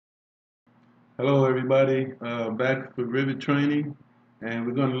Hello everybody, back for Revit training, and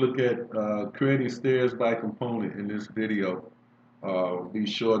we're going to look at creating stairs by component in this video. Be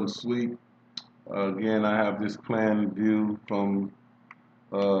short and sweet. Again, I have this plan view from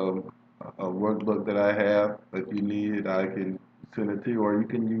uh, a workbook that I have. If you need it, I can send it to you, or you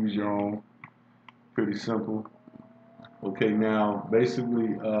can use your own. Pretty simple. Okay, now basically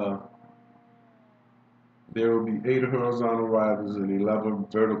there will be 8 horizontal risers and 11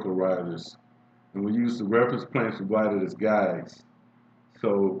 vertical risers. And we use the reference plans provided as guides.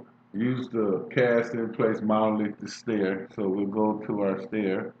 So use the cast in place monolithic stair. So we'll go to our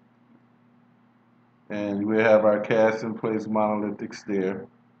stair and we have our cast in place monolithic stair.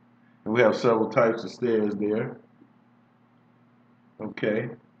 And we have several types of stairs there. Okay.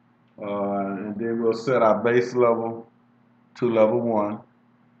 And then we'll set our base level to level 1.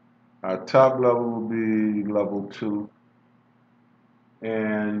 Our top level will be level 2.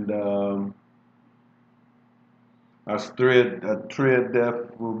 And our tread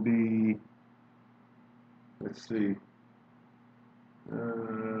depth will be, let's see,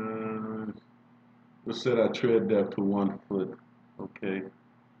 we'll set our tread depth to 1 foot. Okay.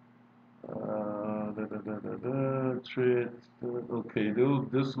 Tread. Okay.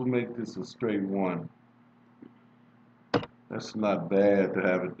 This will make this a straight 1. That's not bad to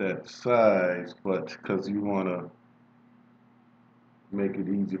have it that size, but because you want to make it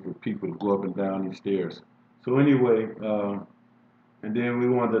easy for people to go up and down these stairs. So anyway, and then we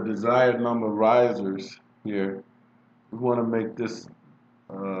want the desired number of risers here. We want to make this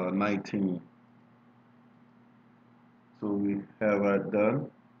 19. So we have that done.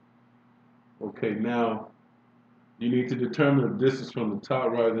 Okay, now you need to determine the distance from the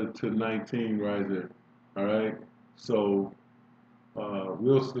top riser to 19 riser. All right, so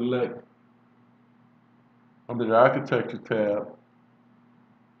we'll select under the architecture tab.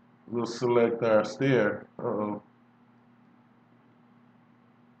 We'll select our stair. So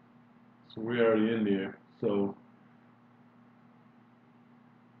we're already in there. So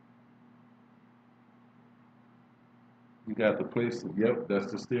we got the place. Yep,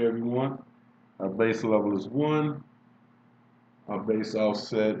 that's the stair we want. Our base level is 1. Our base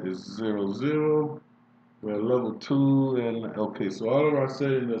offset is 0, 0. We're at level 2, and okay, so all of our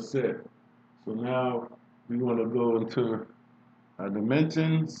settings are set. So now we want to go into our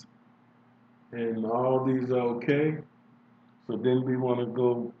dimensions, and all these are okay. So then we want to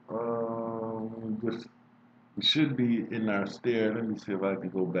go, we should be in our stair. Let me see if I can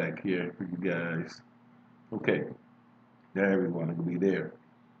go back here for you guys. Okay, there we want to be there.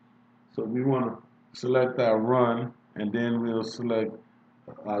 So we want to select our run, and then we'll select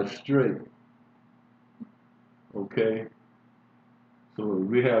our straight. Okay, so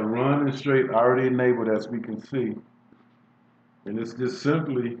we have run and straight already enabled, as we can see, and it's just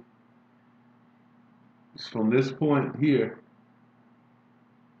simply it's from this point here.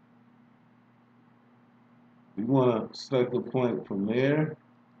 We want to select the point from there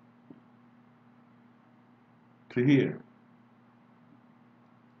to here.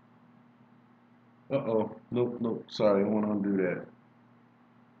 Nope, sorry, I want to undo that.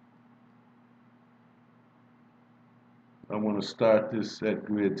 I want to start this at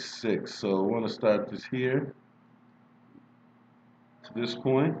grid 6. So I want to start this here to this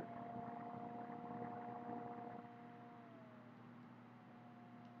point.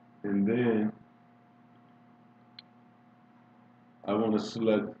 And then I want to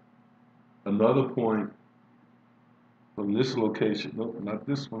select another point from this location. Nope, not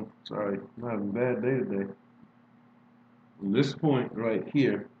this one. Sorry, I'm having a bad day today. From this point right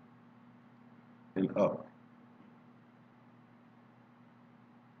here and up.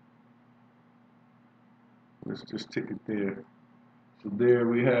 Let's just tick it there. So there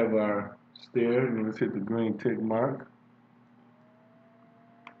we have our stair, and let's hit the green tick mark.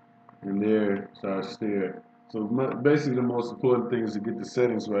 And there's our stair. So basically the most important thing is to get the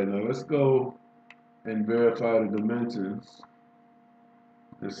settings right. Now let's go and verify the dimensions.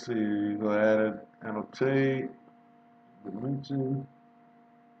 Let's see, go ahead and annotate dimension.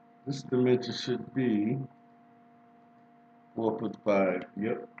 This dimension should be 4'5".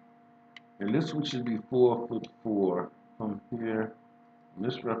 Yep. And this one should be 4'4" from here, from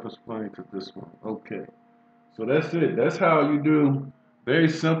this reference point to this one. Okay. So that's it. That's how you do, very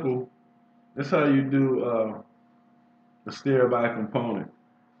simple. That's how you do the stair by component.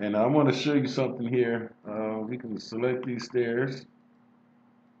 And I want to show you something here. We can select these stairs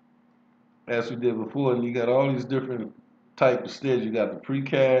as we did before, and you got all these different type of stairs. You got the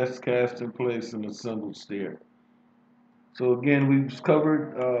precast, cast in place, and assembled stair. So again, we've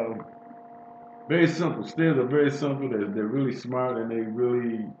covered very simple. Stairs are very simple. They're really smart, and they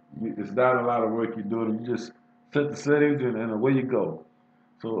really It's not a lot of work you're doing. You just set the settings and away you go.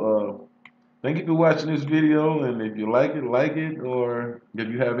 So thank you for watching this video, and if you like it, or if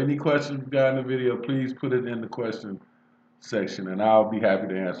you have any questions regarding the video, please put it in the question section, and I'll be happy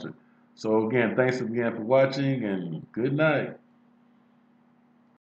to answer. So again, thanks again for watching, and good night.